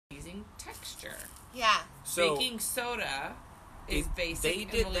Yeah. So baking soda is basic. They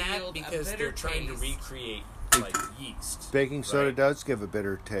did and will that yield because a bitter they're trying to taste. recreate like yeast. Baking soda right? does give a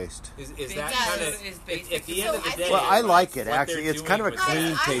bitter taste. Is Baking that soda kind is of basic. at the end of the So I day? think- Well, I like it what actually. they're It's kind of a doing with clean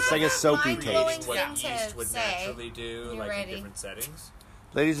that I taste, like a have soapy mind-blowing taste. what thing yeast to would say. naturally do, You're like ready. in different settings.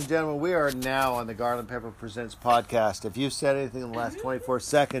 Ladies and gentlemen, we are now on the Garland Pepper Presents podcast. If you've said anything in the last 24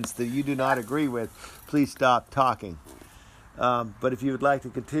 seconds that you do not agree with, please stop talking. But if you would like to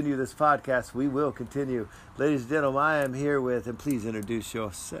continue this podcast, we will continue. Ladies and gentlemen, I am here with, and please introduce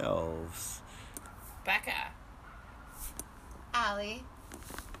yourselves. Becca. Allie.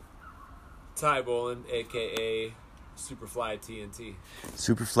 Ty Bolin, a.k.a. Superfly TNT.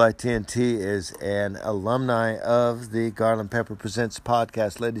 Superfly TNT is an alumni of the Garland Pepper Presents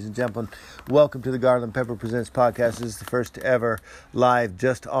podcast. Ladies and gentlemen, welcome to the Garland Pepper Presents podcast. This is the first ever live,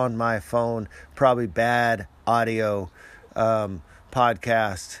 just on my phone, probably bad audio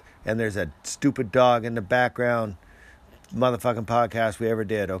podcast. And there's a stupid dog in the background. Motherfucking podcast we ever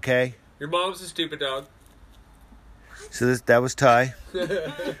did, okay? Your mom's a stupid dog. So that was Ty. We're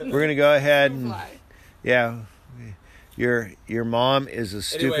going to go ahead and, Fly. yeah. Your mom is a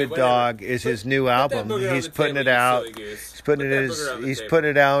stupid Anyway, whatever. dog is his new Put that album. booger on He's the putting table, it you out. silly goose. He's putting Put it that his, booger on the he's table. putting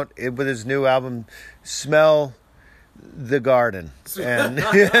it out with his new album, Smell the Garden. And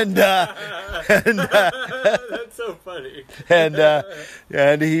That's so funny.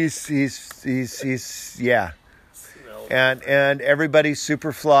 and he's yeah. Smell. And everybody's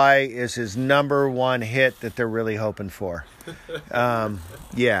Superfly is his number one hit that they're really hoping for.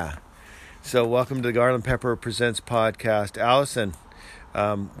 Yeah. So welcome to the Garland Pepper Presents podcast. Allison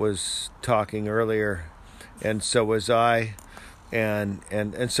was talking earlier, and so was I, and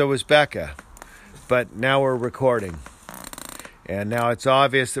so was Becca. But now we're recording. And now it's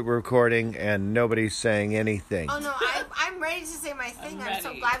obvious that we're recording, and nobody's saying anything. Oh no, I'm ready to say my thing. I'm so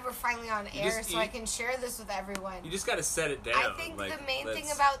ready. glad we're finally on air, just- so I can share this with everyone. You just got to set it down. I think like, the main thing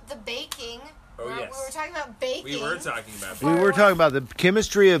let's- about the baking. Oh, we yes. were talking about baking. We were talking about We were talking about the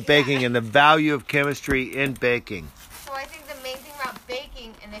chemistry of baking and the value of chemistry in baking. So I think the main thing about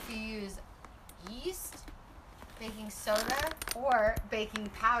baking, and if you use yeast, baking soda, or baking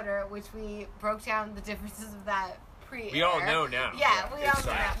powder, which we broke down the differences of that pre-air. We all know now. Yeah, we all It's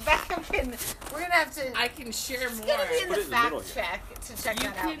know now. fact. We're gonna have to. I can share It's more. gonna be in Put the it in the middle fact here. check to check You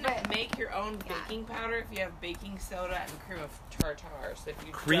that out. can But make your own Yeah. baking powder if you have baking soda and cream of tartar. So if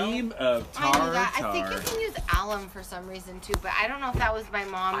you Cream don't, of I knew that. I think tartar. you can use alum for some reason too, but I don't know if that was my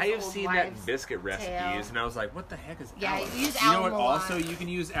mom's I have old seen wives' that biscuit recipes, tale. and I was like, "What the heck is Yeah, alum?" you use You know alum what? a lot. Also, you can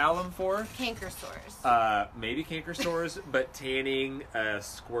use alum for Canker sores. maybe canker sores, but tanning a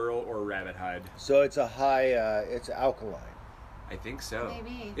squirrel or rabbit hide. So it's a high, it's alkaline. I think so.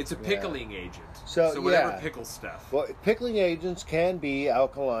 Maybe. It's a pickling agent. So, whatever yeah. pickles stuff. Well, pickling agents can be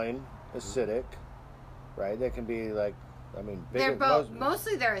alkaline, acidic, right? They can be like, I mean, They're both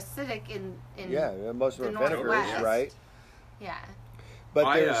mostly they're acidic in yeah, most of the them are vinegars, Northwest. right? yeah. But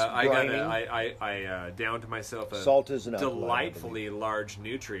I there's briny. I downed myself a Salt is an alkaline, I delightfully large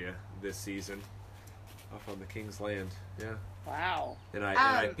nutria this season, off on the King's Land. Yeah, wow. and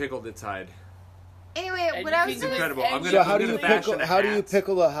I Um, pickled its hide. Anyway, And what you I was can It's gonna incredible. I'm So gonna- how do you fashion pickle? a How do you hat.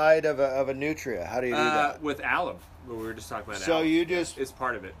 pickle the hide of a nutria? How do you do that? With alum. We were just talking about So alum. you just It's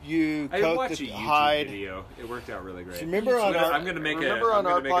part of it. you I coat watched a the YouTube hide. video. It worked out really great. So remember on our I'm gonna make remember a, on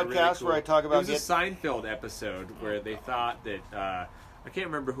I'm our gonna make a really podcast cool, where I talk about it was a Seinfeld episode where they thought that I can't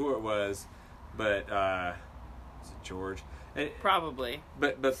remember who it was, but was it George? Probably.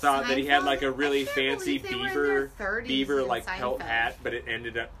 But thought that he had like a Seinfeld? really I can't fancy believe they were in their 30s beaver in like pelt Seinfeld. hat, but it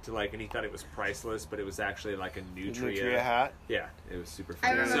ended up to like, and he thought it was priceless, but it was actually like a nutria hat. Yeah, it was super I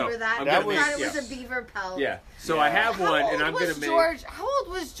funny. remember so, that. I'm I gonna was- thought make- it was a beaver pelt. yeah. So I have How one, old and I'm was gonna make. George? How old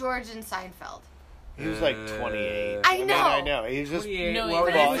was George in Seinfeld? He was like 28. I mean, know. I know. He was just 28. No, well,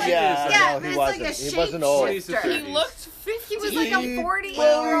 he well, was- yeah, Yeah, no, but he it's wasn't. like a He wasn't old. shapeshifter. He looked 50. He was like a 48-year-old.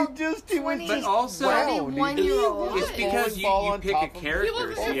 Well, he just he was 20, But also- 31-year-old. It's because you pick a character, He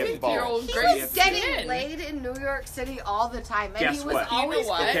looked so like you a have to 50-year-old He great was getting skin. laid in New York City all the time, and Guess he was what? always You know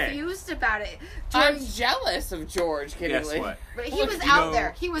what? Okay. confused about it. I'm George, jealous of George getting Guess laid. what? but he Look, was you out know-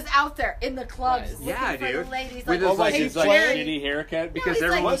 there. He was out there in the clubs Was. looking Yeah, for dude. the ladies. With Like, his like hey, his like Jerry. shitty haircut, because he's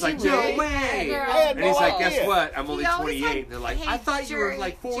like, everyone's "Hey, like, Jerry." no way. Girl. I had And he's no like, idea. guess what? I'm only He always 28. had, And they're like, hey, I thought you were Jerry-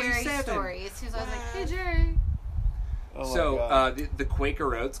 like Jerry 47. stories. He was always like, hey, Jerry. Oh my So God. the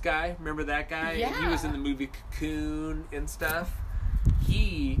Quaker Oats guy, remember that guy? Yeah. He was in the movie Cocoon and stuff.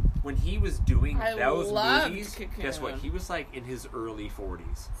 He when he was doing I those loved movies, Cocoon. guess what? He was like in his early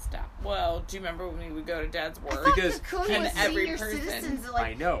 40s. Stop. Well, do you remember when we would go to Dad's I work? thought Because Cocoon was every senior person- citizens that, like,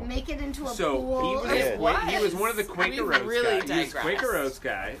 I know. make it into a So pool. It he was one of the was. Quaker We've Oats really guys. He was digressed. Quaker Oats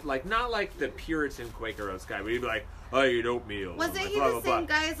guy, like not like the Puritan Quaker Oats guy, but he'd be like, "I eat oatmeal." Wasn't like, he blah, the blah, same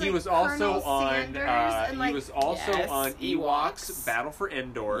blah. guy as, He like, was also Colonel on. Sanders and, He like- was also Yes, on Ewoks, Ewoks. Battle for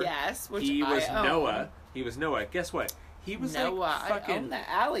Endor. Yes, which he was I own. Noah. He was Noah. Guess what? He was Noah, like I fucking. own the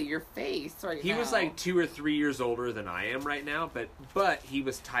alley, your face right He now. was like 2 or 3 years older than I am right now, but he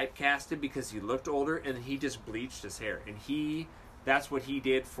was typecasted because he looked older, and he just bleached his hair, and that's what he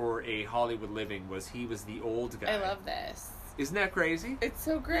did for a Hollywood living. Was he was the old guy? I love this. Isn't that crazy? It's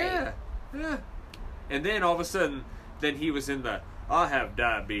so great. Yeah. And then all of a sudden, then he was in the I have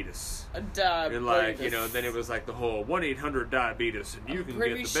diabetes. And like, you know, then it was like the whole 1-800-DIABETES, and you can get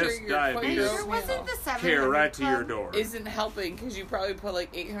pretty the sure best you're diabetes There wasn't the 700 care right to Club? your door. Isn't helping because you probably put like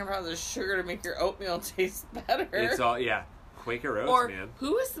 800 pounds of sugar to make your oatmeal taste better. It's all, yeah. Quaker Oats, or man.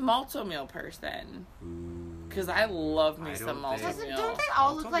 who is the malto meal person? Because I love me I some don't malto think- meal. Don't they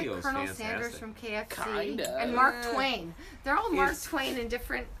all look like Malto Colonel meal's Sanders fantastic. from KFC? Kinda. And Mark Twain. They're all Mark It's- Twain in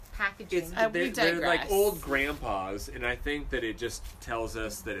different packaging. It's, we they're like digress. old grandpas, and I think that it just tells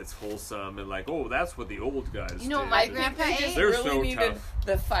us that it's wholesome and like, oh, that's what the old guys You know, did. my I think grandpa they ate- just They're really so needed tough.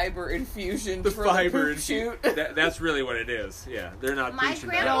 the fiber infusion The for fiber the and poop shoot. that's really what it is. Yeah, they're not My preaching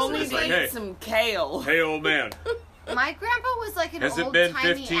grandpa that. only It's was like, need hey, some kale. hey, old man, My grandpa was like an has it old-timey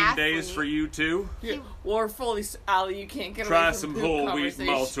been 15 athlete. days for you too? Or fully, Ali, you can't get Try away from some poop whole wheat conversation.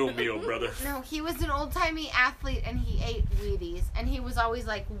 malto meal, brother. No, he was an old-timey athlete, and he ate Wheaties, and he was always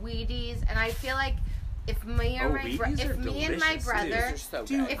like Wheaties, and I feel like if me or Oh, my Wheaties are if me and my delicious. brother, These are so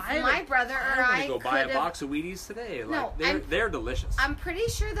Dude, good. if I my brother or I I want to go buy a could box of Wheaties today. Like, No, they're delicious. I'm pretty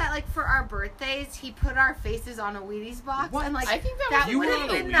sure that like for our birthdays, he put our faces on a Wheaties box, What? and like I think that was You would were have on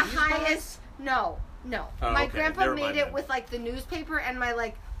a been the Wheaties box? highest. No. Oh, My okay. grandpa Never made mind it then. with like the newspaper and my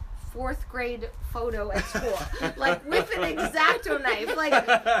like 4th grade photo at school, like with an X-Acto knife.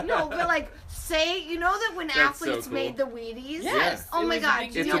 Like no, but like say you know that when That's so athletes cool. made the Wheaties. Yes. Oh it my was a God,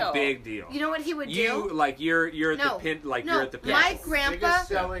 big It's deal. a big deal. You know what he would do? You like you're at No, the pin like no, you're at the pin. my grandpa. Biggest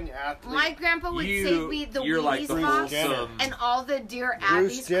selling athlete. My grandpa would save me the you're Wheaties like the box wholesome. and all the Dear Bruce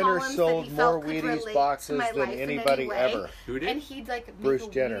Abby's Jenner columns sold that he more felt could Wheaties relate to boxes my than life in anybody any way. ever. Who did? And he'd like make Bruce a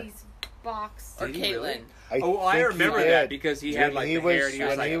Jenner. Wheaties box. Or Did he Caitlyn. really? I Oh, I think remember he that did. because he had When like he the was hair and he was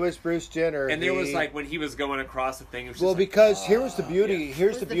when like, he was Bruce Jenner. and there was he- like when he was going across the thing. It was well, just like, because here was the beauty. yeah.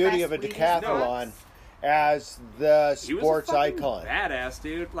 Here's Was the the beauty best of a Wheaties decathlon box? as the he was sports a fucking icon. badass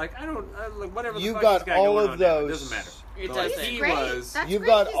dude. Like I don't like whatever. The You fuck got he's got all going of on now, it those- doesn't matter. It But, like, doesn't. he Great. was. That's You've great.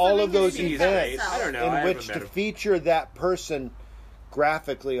 got He's all living of those his He's best great. self. I don't know. I in haven't which met to him. feature that person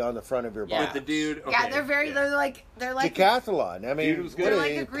graphically on the front of your Yeah. box. But the dude. Okay, Yeah, they're very. yeah. They're like. Decathlon. I mean, Dude was what good. are They're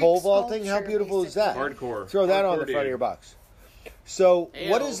they, like a Greek pole vaulting? How sculpture, beautiful is that? Hardcore. Throw that on the Hardcore front of dude. your box. So,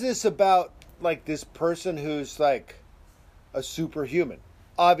 what Ew. is this about? Like this person who's like a superhuman?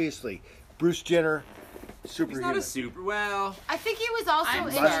 Obviously, Bruce Jenner, He's superhuman. not a super. Well, I think he was also. I'm in-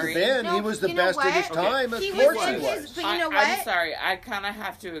 Must have sorry. been. No, he was the you know best at his what? time. Of He course was he in was. his. But you know what? I'm sorry. I kind of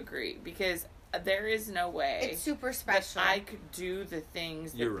have to agree because there is no way It's super that special. I could do the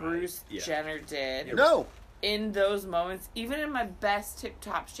things that You're right. Bruce Yeah. Jenner did No, in those moments, even in my best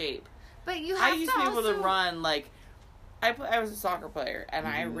tip-top shape. But you I have used to to be able also. to run like I was a soccer player and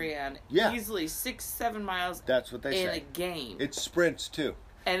I ran Yeah. easily 6-7 miles that's what they in a say. game. It's sprints too.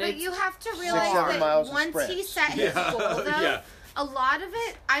 and But it's you have to realize 6-7 miles that of once sprint. he set his Yeah. goal, though, Yeah. a lot of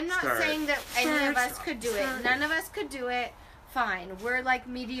it. I'm not Start. saying that any of us could do it. None of us could do it. Fine, we're like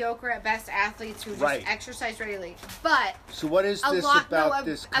mediocre at best athletes who just Right. exercise regularly. But So what is a this lot, about no,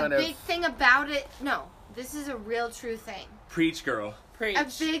 this a kind of? big thing about it. No, this is a real true thing. preach, girl. preach. A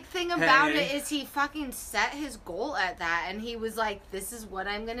big thing about Hey. it is he fucking set his goal at that, and he was like, "This is what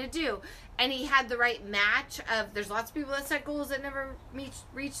I'm gonna do," and he had the right match of. There's lots of people that set goals that never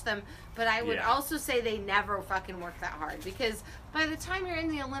reach them, but I would Yeah. also say they never fucking work that hard because by the time you're in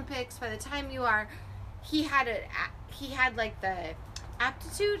the Olympics, by the time you are, he had like the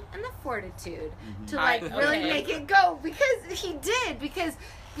aptitude and the fortitude to like really okay. make it go because he did because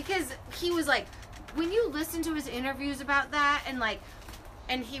he was like when you listen to his interviews about that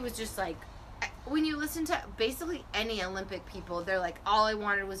and he was just like when you listen to basically any Olympic people, they're like, all I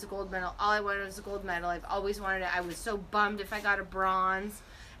wanted was a gold medal. All I wanted was a gold medal. I've always wanted it. I was so bummed if I got a bronze.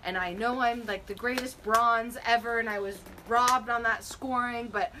 and I know I'm like the greatest bronze ever, and I was robbed on that scoring,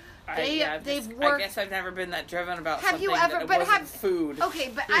 but they've worked. I guess I've never been that driven about Have something you ever? that it But wasn't have food.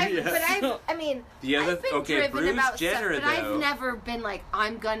 Okay, but I mean, The other- I've been okay, driven Bruce about Jenner, stuff, but though. I've never been like,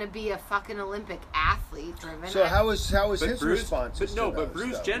 I'm gonna be a fucking Olympic athlete driven. So how was But his Bruce- response? but no, but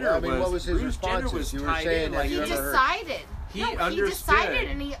Bruce Jenner I mean, what was his Bruce Jenner responses? was You were tied saying in, that like, he you ever heard? decided. He He understood. decided,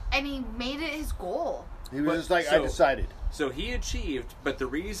 and he made it his goal. He was But- just like, I so- decided. So he achieved, but the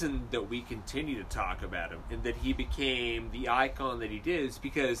reason that we continue to talk about him and that he became the icon that he did is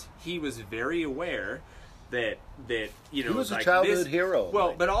because he was very aware that you know He was a like childhood this, hero, Well,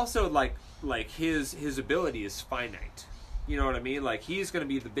 like- but also like his ability is finite. You know what I mean? Like he's going to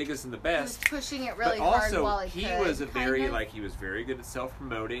be the biggest and the He was best. pushing it really But hard also, while he could. was a very kind of. like he was very good at self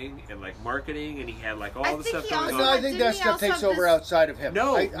promoting and like marketing, and he had like all I the think stuff he going also No, on. I had- think didn't that he stuff also takes have over this- outside of him.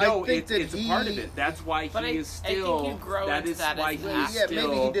 No, I no, think that it's a part of it. That's why But he I is think still. you grow that into is that why as he an is actor. Yeah, still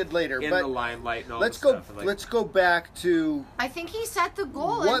maybe he did later, in but the limelight and all let's this go. stuff. And, like, Let's go back to I think he set the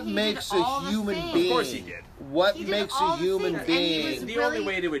goal. what and he makes did all a the human things. being. Of course he did. What He did makes all a the human things, and he was being? The only really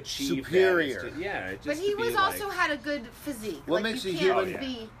way to achieve superior. that is to, yeah, just But he to be was like, also had a good physique. What like, makes you a can't human-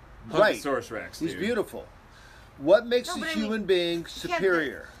 be. Right. Hunkosaurus Rex. He's dude. beautiful. What makes No, a but I human mean, being can't-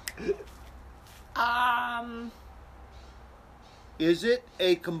 superior? Is it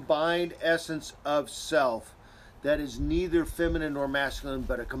a combined essence of self that is neither feminine nor masculine,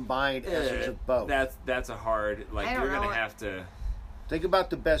 but a combined essence of both? That's a hard. Like I don't you're know. gonna have to. Think about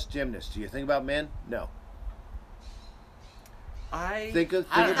the best gymnasts. Do you think about men? No. Think That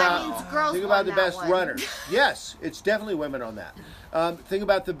about means girls think won about the that best one. runners. Yes, it's definitely women on that. Think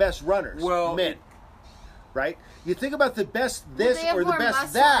about the best runners. Well, men. Right? You think about the best this they have or the more best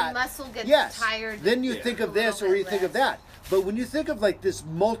muscle, that. and muscle gets yes. tired Then you Yeah. think a of this little or you bit think of less. that. But when you think of like this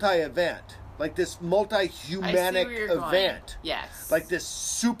multi-event, like this multi-humanic event, Yes. like this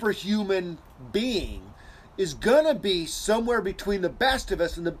superhuman being is gonna be somewhere between the best of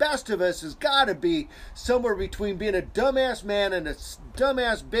us, and the best of us has gotta be somewhere between being a dumbass man and a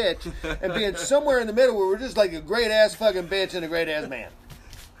dumbass bitch, and being somewhere in the middle where we're just like a great ass fucking bitch and a great ass man.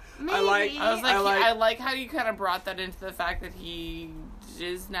 Maybe. I like how you kind of brought that into the fact that he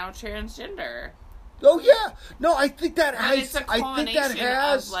is now transgender. Oh yeah, no, I think that But has. it's a I think that culmination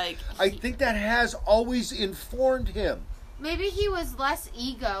has. of, like, I think that has always informed him. Maybe he was less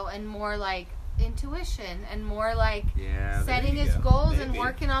ego and more like intuition and more like Yeah, there setting you his go. goals and Maybe.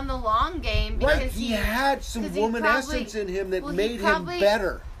 working on the long game because Right, he had some 'cause he woman probably- essence in him that well, he made probably- him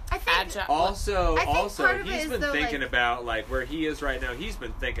better. I think Agile. Also, I think part of it he's is been the, thinking like- about like where he is right now. He's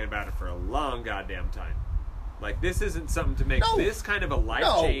been thinking about it for a long goddamn time. Like this isn't something to make No. this kind of a life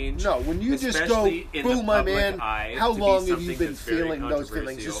change. No, when you just go, especially in the boom, my public man, eye, how to be long have you something been that's very feeling those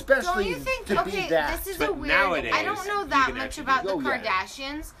feelings? controversial. Especially Don't you think? to Okay, be that. this is But a weird. nowadays, I don't know you that can much actually about do the that. Oh, yeah.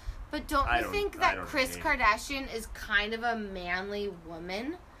 Kardashians, but don't I you don't- think I that don't Kris think. Kardashian is kind of a manly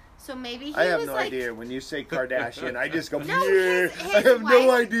woman? So maybe he I have was no like, idea. When you say Kardashian, I just go, No, yeah. his I have no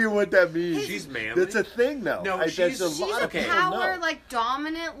wife- idea what that means. She's manly. That's a thing, though. No, That's she's- a she's lot She's a of people power, know. like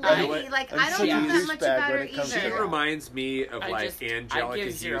dominant I know lady. it. Like I'm I don't such a know that much douchebag about her when it comes to She either. that. reminds me of I like just- I Angelica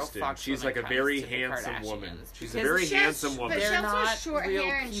give zero Houston. fucks She's when like it a comes very to the handsome woman. Kardashians, She's a because very She has- handsome woman. But she They're also has not short real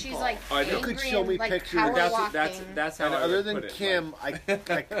hair and she's people. like Oh, I know. angry You could show me and, like, pictures. power That's walking. that's how And I other would than put it, Kim, like,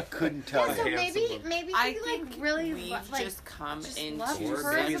 I couldn't tell Yeah, so you. handsome maybe woman. maybe I he think like really we've like just come just into loved Or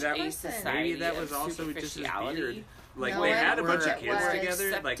her maybe as a that person. maybe that of was also just his superficiality. beard. Like No, they I had a don't bunch think of it kids was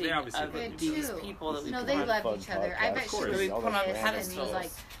together. Like they accepting obviously of wouldn't. these too. people that we No, put they on loved fun each other. I podcast. bet Of she course. was We put on pissed, and he was pedestals.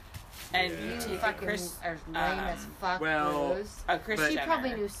 like, And Yeah. "You take a fucking Chris, are lame as fuck, well, Bruce." Chris But- She Jenner,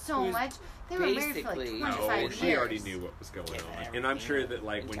 probably knew so who's much. They were married for like basically- 25 No, years. she already knew what was going Yeah, on, and I'm sure that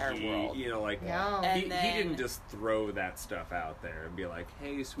like when entire he, world. you know, like No. he, And he then- didn't just throw that stuff out there and be like,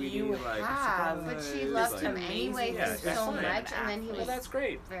 "Hey, sweetie, You like, have, But she surprise," loved like, him anyway Yeah, for that's so fine. much, and then he Well, was that's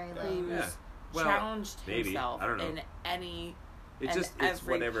great. very who's lame. Yeah. Well, challenged maybe. himself I don't know. in any It and just it's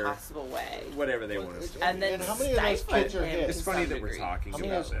every whatever possible way. whatever they want us to. And then And how many of those stifled kids are him his? to It's funny some that we're degree. talking How many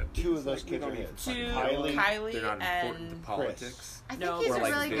about of them. two of those kids are his? To Kylie? Kylie They're not important to and politics. I think No, he's or a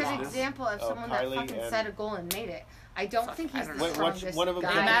like really good business. example of Oh, someone Kylie that fucking and- set a goal and made it. I don't Fuck, think I he's don't the know. strongest One of them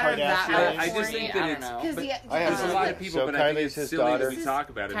guy. No matter that, Kardashian. how I just think that I it's- don't know. Because I have There's a no lot idea. of people, So but I think Kylie's it's his silly daughter. that we talk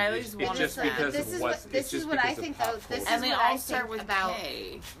about it. Kylie's It's one just of them. because This of is what. what this it's is just what I because of think pop though. This culture. is And they what all I start think with about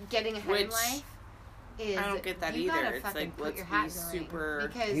K, getting ahead in which life is I don't get that you either. gotta It's fucking like, put let's your be hat in the super- ring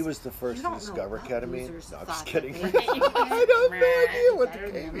because He was the first you to don't know discover what ketamine. losers No, I'm thought just that kidding. they I could have get no idea what the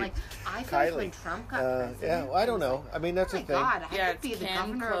better than came. them. Like, I felt Kylie. when Trump got Yeah, president, well, I don't was know. like, I mean, that's oh a my thing. God, I Yeah, could be it's the Ken,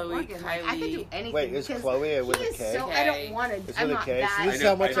 governor of Chloe, Oregon. Like, I could do Kylie. anything. Wait, is because Chloe with he a is K? So, I don't want to. It's I'm with a not K. that. See, this is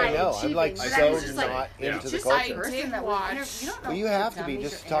how much I I know. know. I'm like But so was just like, not Yeah. into the just culture. person did that watch- you don't know Well, you who have the to be dummies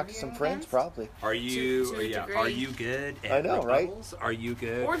just to you're talk to some interviewing friends, against. probably. Are you? to a Yeah. degree. Are you good at I know, right? rebuttals? Are you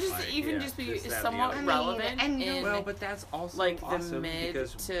good? Or just Like, even yeah, just be this, that, and the somewhat other. I mean, relevant and in Well, but that's also like the awesome mid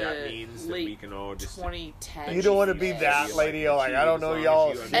because to that means that we late can all just 2010. You don't want to be ish. that lady. You're like, I don't know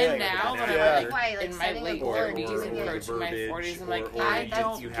y'all. And And now that Yeah. I'm Why, like like, in my setting a late goal and 30s doing and it. approaching my 40s, I'm like, or I you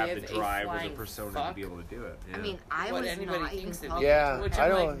don't you have the give a drive or the flying persona fuck. to be able to do it. Yeah. I mean, I What was anybody not even thinks of me. public. Yeah, Which I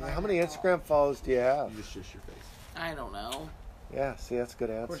I'm don't. like, How many Instagram follows do you have? you just shush your face. I don't know. Yeah, see, that's a good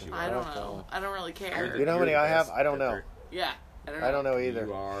answer. course you I are. don't know. I don't really care. You know how many I have? I don't know. Yeah. I don't know either.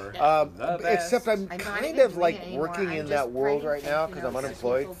 You are Yeah. the best. Except I'm I'm not kind even of doing like it anymore. working I'm in just that world writing right now thank you because I'm notes to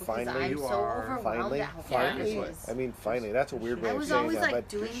unemployed. people because Finally, I'm You so are. overwhelmed finally, at how finally. hard it is. I mean, finally. That's a weird way I of was saying always that, like but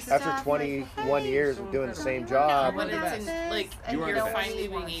doing stuff. after 21 years of doing the same No, job, but it's in, like and You are you're the best. finally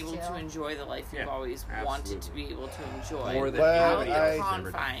being wants able to enjoy the life you've Yeah, always wanted to absolutely. be able to enjoy. More than Well, out anybody the else has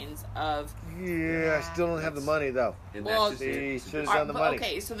ever done. confines of. yeah, I still don't have the money though. And Well, that's just see, it. should've So done the But, money.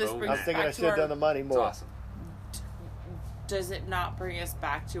 okay, so this Boom. brings I'm us thinking I back should have to done the money it's more. awesome. does it not bring us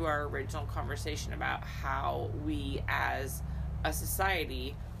back to our original conversation about how we as a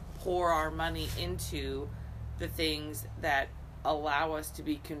society pour our money into the things that allow us to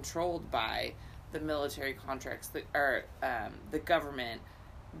be controlled by the military contracts, the government,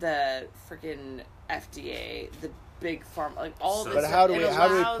 the freaking FDA, the big pharma, like all this. But stuff. how do It we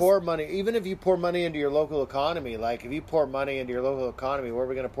allows- pour money? Even if you pour money into your local economy, like if you pour money into your local economy, where are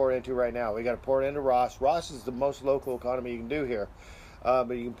we going to pour it into right now? We got to pour it into Ross. Ross is the most local economy you can do here, but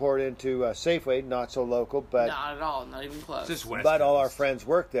you can pour it into Safeway, not so local, but Not at all, not even close. Just West but all our Coast. friends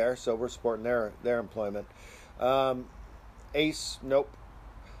work there, so we're supporting their employment. Ace, nope.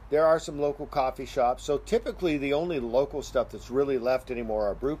 There are some local coffee shops. So typically, the only local stuff that's really left anymore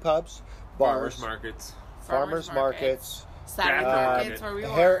are brew pubs, bars, Farmers markets. farmers markets. Saturday Uh, markets where we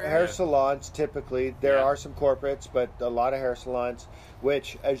Hair were. salons, typically. There Yeah. are some corporates, but a lot of hair salons,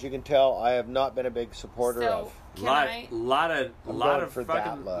 which, as you can tell, I have not been a big supporter So of. can lot I? of I'm going of for that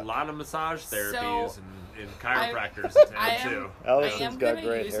fucking look. lot of massage therapies So, and chiropractors in I town am- too. I Allison's am got going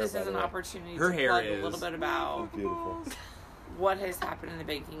great to use hair, this by as the an way. opportunity Her to hair plug a is- little bit about Beautiful. what has happened in the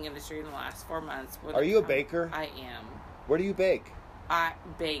baking industry in the last 4 months. when Are it you a comes- baker? I am. Where do you bake? I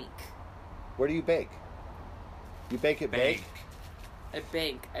bank. Where do you bake? You bake at Bank. A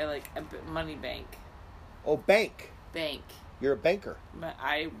bank. I like a money bank. Oh, bank. Bank. You're a banker. But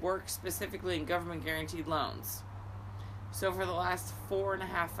I work specifically in government guaranteed loans. So for the last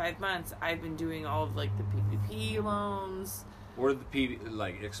 4.5, 5 months, I've been doing all of like the PPP loans, Or the P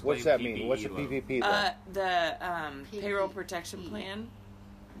like explain. What's that PPE mean? What's a loan. PPP loan? the payroll PPP. protection plan,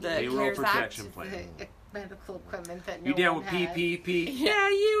 the Payroll CARES Act. protection plan. Medical equipment that no You down one with has. PPP? Yeah,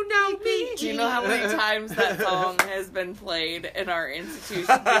 you know me. Do you know how many times that song has been played in our institution,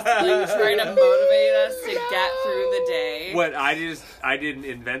 just like trying to motivate us to get through the day? What I didn't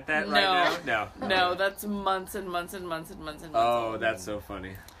invent that right now. No. No, that's months and months and months and months and months. Oh, that's so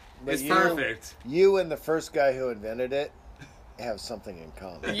funny. But It's you- perfect. You and the first guy who invented it have something in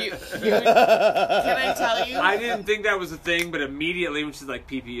common. You, can I tell you? I didn't think that was a thing, but immediately when she's like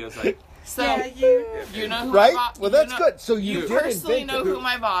PPE, I was like, So you know who Right? my Well, that's know, good. So you You did personally invent know it. who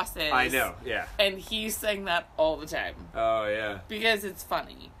my boss is. I know, yeah. And he's saying that all the time Oh yeah. because it's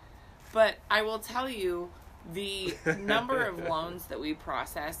funny. But I will tell you the number of loans that we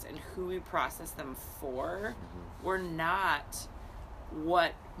processed and who we processed them for were not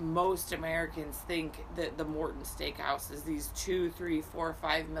what most Americans think that the Morton Steakhouses, these $2, $3, $4,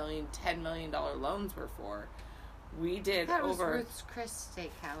 $5 million, $10 million loans were for. We did That was over Ruth's Chris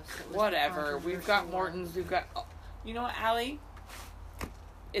Steakhouse. That was whatever. the We've got controversial Morton's. We've got. You know what, Allie?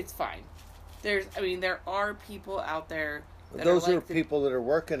 It's fine. There are people out there. That Those are, are like the, people that are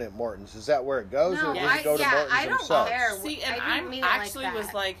working at Morton's. Is that where it goes, No, or does I- it go to yeah, Morton's I don't themselves? care. See, I and didn't I'm mean it like actually that.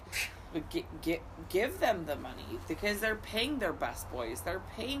 was like, but give them the money because they're paying their busboys. They're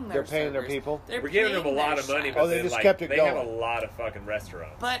paying their. They're paying their servers, people? They're We're giving them a paying lot their of money, chefs. but Oh, they then, just like, kept it they have going. a lot of fucking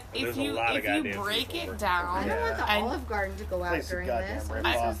restaurants. But And if there's you a lot of if you goddamn break people it working down, I don't want the and- Olive Garden to go out Place of during goddamn this. red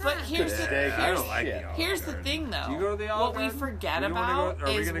Like, sauce. this is but fine. here's the steak. I don't here's, like shit. the Olive here's the Garden. thing, though. Do you go to the Olive What we Garden? forget Do you wanna about go- are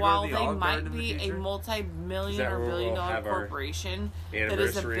we is gonna go while to the they Olive might Garden in the be a future? multi-million Is that or where we'll billion-dollar have our corporation that is a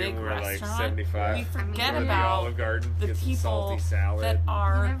Anniversary big when we're like restaurant, 75. we forget Go Go to the about Olive Garden, the get some people salty salad. that You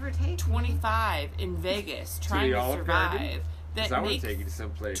are never take me. 25 in Vegas trying to Olive Garden? survive that 'Cause I want make to take you to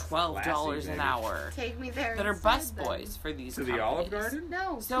someplace $12 an hour Take me there. that are instead, busboys for these to the companies. Olive Garden.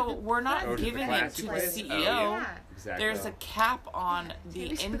 No. So we're not Oh, to the giving it classy to the place? CEO. Oh, yeah. Yeah. Exactly. There's a cap on the Take me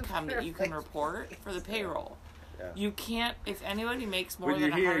to the income that you can perfect report for the payroll. Yeah. You can't, if anybody makes more When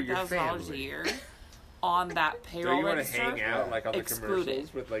than you're here, your $100,000 a family. year on that Don't payroll you want to register, hang out like on the excluded.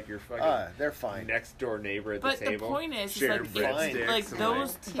 commercials with like your fucking They're fine. next door neighbor at But the the table? point is, sharing like, breadsticks like and,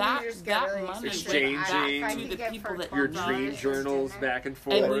 those Teenagers get that really money excited. went back Exchanging to the people that your $12 dream for journals dinner. back and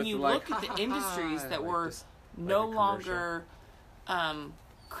forth. And when you like, look at the industries that like were this- no like a commercial. longer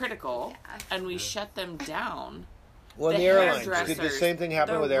critical, Yeah. and we shut them down. Well, The the airlines. Did the hairdressers, same thing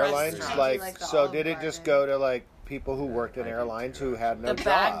happen the with airlines? restaurants. Like, I do like the so Olive did it just Garden. go to like people who worked in I do airlines too. who had no the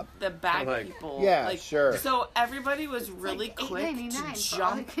job? bag Like- people. Yeah, like, sure. So everybody was really like quick to $8.99 for all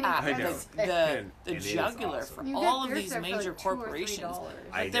jump you can at I know. the And it is jugular awesome. for You all get of yours these there for, major like, $2 or corporations. $3.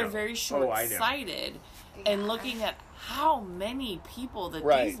 I But they're know. very Oh, I know. short-sighted and looking at how many people that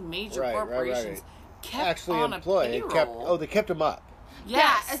Right, these major right, right, corporations right. kept Actually on employed. a It payroll. they kept them up.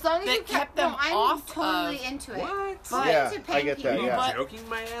 Yes, Yeah, as long as that you kept them no, I'm off totally of. into it. What? But- Yeah, into I paying get that, people. yeah. But- Joking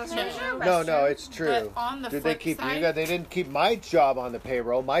my ass No, right now? no. No, it's true. But on the Did they flip keep side, you? They didn't keep my job on the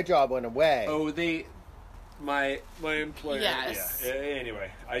payroll. My job went away. Oh, my employer. Yes. Yeah. Anyway,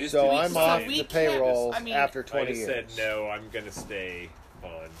 I just So didn't I'm say- off we the kept- payroll I mean, after I 20 just years. said no. I'm gonna stay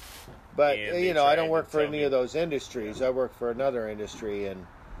on. But and they you know, I don't tried work to for tell any me- of those industries. I work for another industry, and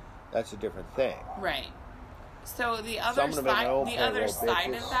that's a different thing. right. So the I'm other gonna make my own side, the other payroll,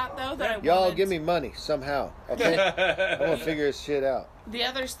 side bitches. of that, though, that I Y'all wanted, give me money somehow, okay? I'm gonna figure this shit out. the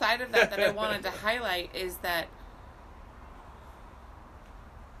other side of that I wanted to highlight is that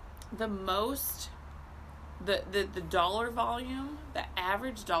the dollar volume, the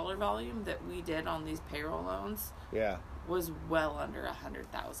average dollar volume that we did on these payroll loans Yeah. was well under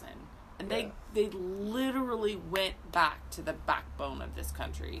 100,000, and Yeah. they literally went back to the backbone of this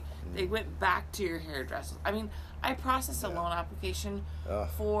country. They went back to your hairdressers. I mean, I processed a Yeah. loan application Ugh.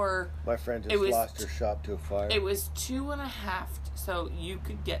 for. My friend It just was lost her shop to a fire. It was 2.5. So you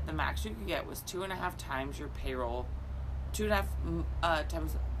could get the max you could get was 2.5 times your payroll, 2.5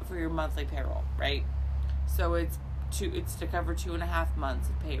 times for your monthly payroll, right? So it's to cover 2.5 months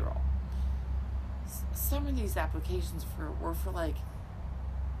of payroll. Some of these applications were for like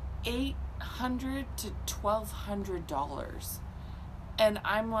 $800 to $1,200, and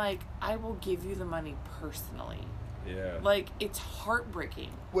I'm like, I will give you the money personally. Yeah. Like, it's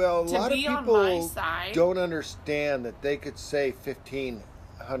heartbreaking. Well, a To lot of be on my people side- don't understand that they could save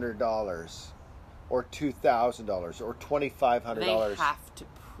 $1,500 or $2,000 or They $2,500. have to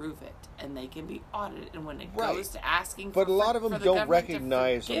prove it, and they can be audited. And when it Right. goes to asking, But for, a lot of for them the don't government to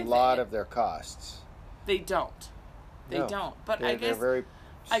recognize a forgive lot it, of their costs. They don't. They No. don't. But They're I very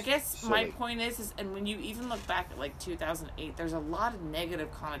guess my silly. point is, and when you even look back at like 2008, there's a lot of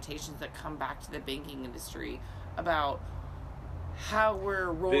negative connotations that come back to the banking industry about how we're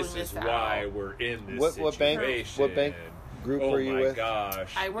rolling This this, is out. why we're in this What bank- situation. what bank group oh were you my with?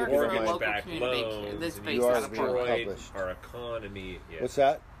 gosh. I work for a Mortgage local backed community bank loans, that's and based you out are of Portland. destroyed Published. our economy. Yeah. What's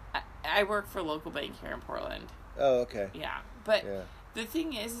that? I work for a local bank here in Portland. Oh, okay. Yeah. But Yeah. the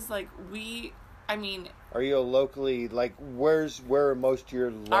thing is like I mean, Are you locally, like, where are most of your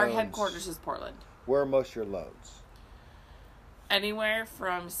loans? our headquarters is Portland. Where are most of your loans? Anywhere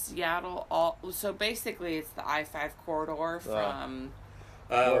from Seattle, so basically it's the I-5 corridor from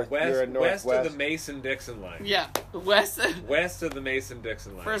You're West in of Northwest. the Mason-Dixon line. west West of the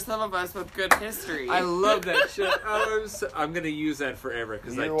Mason-Dixon line. for some of us with good history. I love that shit. I'm gonna use that forever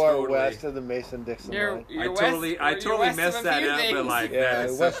because I You are totally, west of the Mason-Dixon line. I totally west messed of a that few up. But things. like, Yeah, that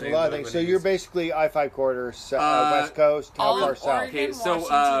is west such of a lot of things. So you're basically I-5 corridor, West Coast, how all far of south? Oregon, Okay, so,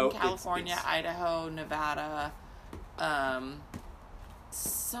 Washington, it's- California, it's- Idaho, Nevada,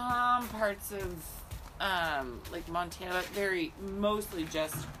 some parts of like Montana, mostly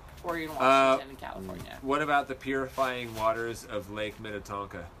just Oregon, Washington, and California. What about the purifying waters of Lake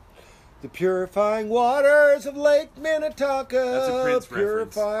Minnetonka? The purifying waters of Lake Minnetonka. That's a Prince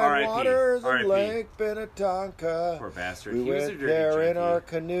reference. Purifying R.I.P. waters R.I.P. of Lake Minnetonka. Poor bastard. We He was a went dirty there in junkie. our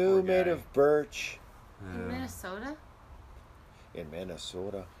canoe Poor made guy. of birch In Minnesota? in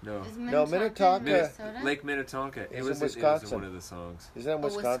Minnesota. No. Is Minnetonka. Minnesota? Lake Minnetonka. It It's was in it was in Wisconsin. one of the songs. Is that in Oh,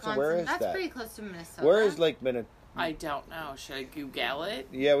 Wisconsin? Where is That's that? pretty close to Minnesota. Where is Lake Minnetonka? I don't know. Should I Google it?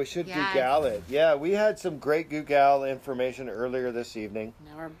 Yeah, we should Yeah. Google it. Yeah, we had some great Google information earlier this evening.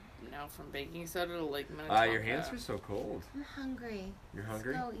 Now from baking soda to Lake Minnetonka. Your hands are so cold. I'm hungry. You're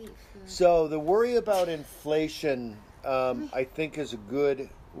hungry? Let's go eat food. So the worry about inflation, I think, is a good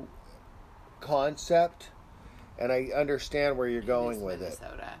concept, and I understand where you're going with it.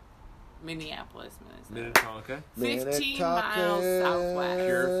 Minnesota. Minneapolis, Minnesota. Minnetonka. 15 miles southwest.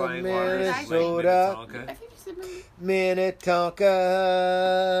 Purifying water is Lake Minnesota. I Minnetonka. think you said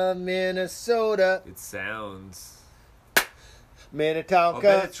Minnetonka, Minnesota. It sounds. I'll bet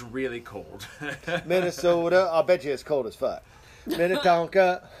Minnetonka, it's really cold. Minnesota. I'll bet you it's cold as fuck.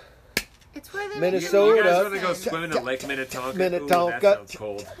 Minnetonka. It's where they Minnesota. You guys want to go swimming in Lake Minnetonka? Minnetonka. Ooh, that sounds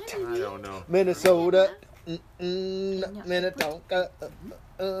cold. I don't know. Minnesota. Minnetonka.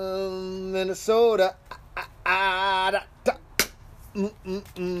 Minnesota.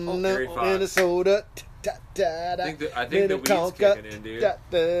 Gary Fox. Minnesota. I think the weed's kicking in,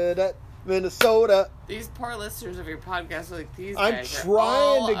 dude. Minnesota. These poor listeners of your podcast are like, these I'm guys are trying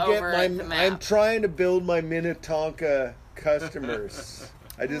all to get over at the my. map. I'm trying to build my Minnetonka customers.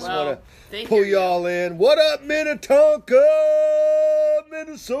 I just Well, want they to pull hear you. y'all in. What up, Minnetonka,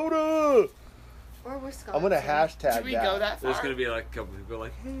 Minnesota? Or Wisconsin. I'm gonna hashtag Should we go that far? There's going to be like a couple people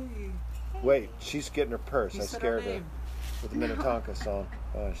like, hey. Wait, she's getting her purse. You I said scared our her name. with the Minnetonka song.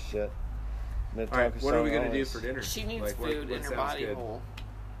 Oh shit. Minnetonka All right, what are we song going to do always- for dinner? She needs Like, food what in her sounds body good? hole.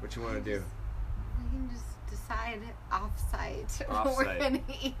 What you want to do? We can just decide off-site what we're Off-site. gonna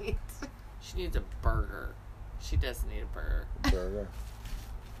eat. She needs a burger. She doesn't need a burger. Burger.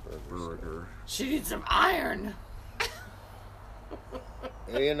 Burger. She needs some iron.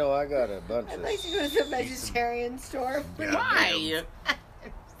 Hey, you know, I got a bunch I'd of. like to go to the vegetarian store. Why?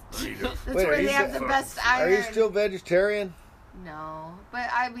 That's Wait, where are they you have still- the best Are iron. you still vegetarian? No, but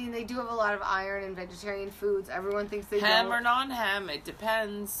I mean they do have a lot of iron in vegetarian foods. Everyone thinks they Hem don't. or non-hem, it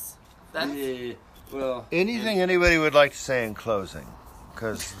depends. That's Yeah, well, Anything anybody would like to say in closing?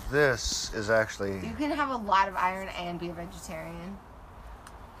 Because this is actually. You can have a lot of iron and be a vegetarian.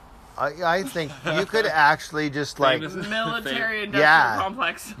 I think you could actually just like. Famous- military industrial Yeah.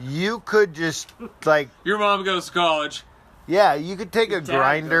 complex. You could just like. your mom goes to college. Yeah, you could take a Your dad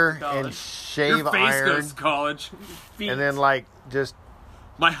grinder goes to college. and shave Your face iron. goes to college. And then like just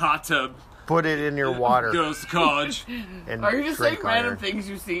My hot tub put it in your water goes to college. and Are you just saying drink random iron. things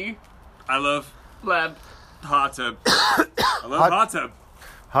you see? I love Lab. hot tub. I love hot tub.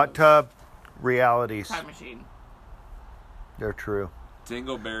 Hot tub realities. Time machine. They're true.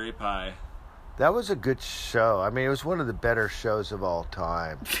 Dingleberry pie. That was a good show. I mean, it was one of the better shows of all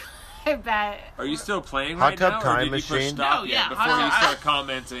time. I bet. Are you still playing Hot right Tub now, or Time did you push Machine? stop No, yet yeah, before Hot you Tub- start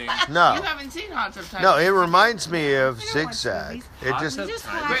commenting? No. You haven't seen Hot Tub Time. No, it reminds me of I don't watch Zigzag. movies. It Hot just Tub just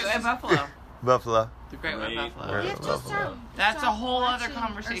Time. Great White Buffalo. Buffalo. The Great White Great Buffalo. White Yeah, just stop. That's a stop whole other watching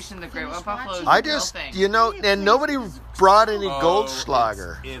conversation, or the Great White finish Buffalo is watching. a I real just, thing. you know, and nobody brought any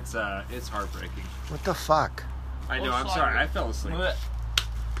Goldschlager. It's heartbreaking. What the fuck? I know. I'm Goldschlager. sorry. I fell asleep. Blech.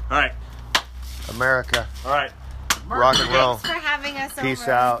 All right. America. All right. Rock and roll. Thanks for having us Peace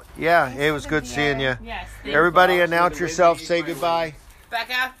over. out. Yeah, Thanks it for was the good beer. seeing you. Yes. Everybody Fox, announce for the yourself. way Say you goodbye.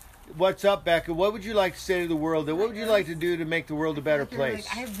 Becca. What's up, Becca? What would you like to say to the world? What would you like to do to make the world a better You're like, place?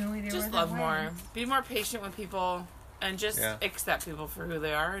 I have no idea Just where love that more. went. Be more patient with people and just Yeah. accept people for who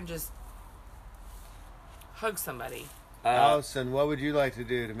they are and just hug somebody. Allison, what would you like to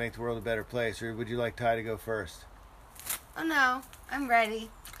do to make the world a better place? Or would you like Ty to go first? Oh no, I'm ready.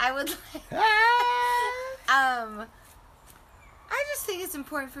 I would like. I just think it's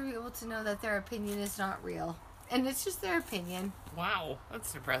important for people to know that their opinion is not real, and it's just their opinion. Wow,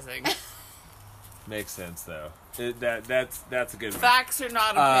 that's depressing. Makes sense though. That's a good one. Facts are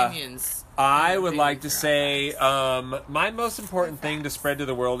not opinions. I would like to Opinions say are facts. my most important thing to spread to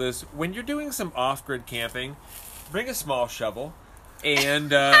the world is when you're doing some off-grid camping, bring a small shovel,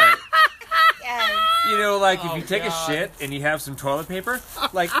 and Yes. you know, like if Oh, you take God. a shit and you have some toilet paper,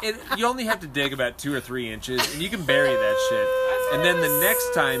 like you only have to dig about 2 or 3 inches, and you can bury that shit. And then the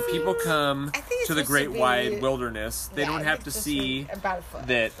next time people come I think it's to the supposed great to be- wide wilderness, they Yeah, don't have it's to just see about a foot,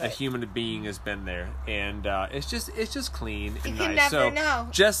 that a but- human being has been there, and it's just clean and You nice. can never So know.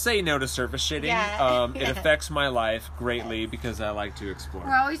 just say no to surface shitting. Yeah. It affects my life greatly because I like to explore.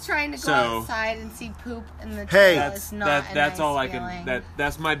 We're always trying to go So- outside and see poop, and the Hey. trail That's is not a that's nice all I feeling. can.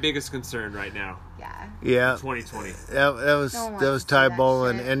 That's my biggest concern right now. Yeah. Yeah. 2020. That was No one that wants was to Ty see that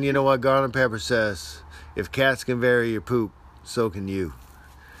Boland, shit. and you know what Garland Pepper says: if cats can vary your poop, so can you,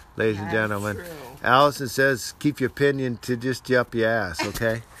 ladies and That's gentlemen. true. Allison says, keep your opinion to just up your ass,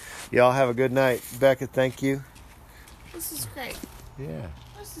 okay? Y'all have a good night. Becca, thank you. This is great. Yeah,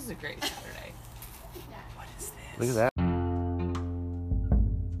 This is a great Saturday. What is this? look at that.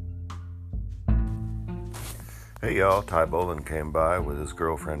 Hey y'all, Ty Boland came by with his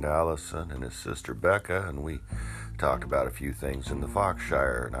girlfriend Allison and his sister Becca, and we talked about a few things in the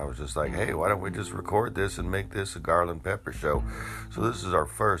Foxshire, and I was just like, hey, why don't we just record this and make this a Garland Pepper show? So this is our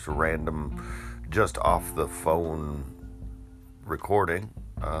first random, just off the phone recording,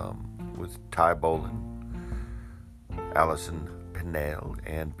 with Ty Bolin, Allison Pinnell,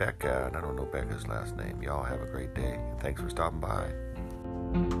 and Becca. And I don't know Becca's last name. Y'all have a great day. Thanks for stopping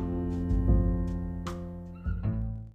by.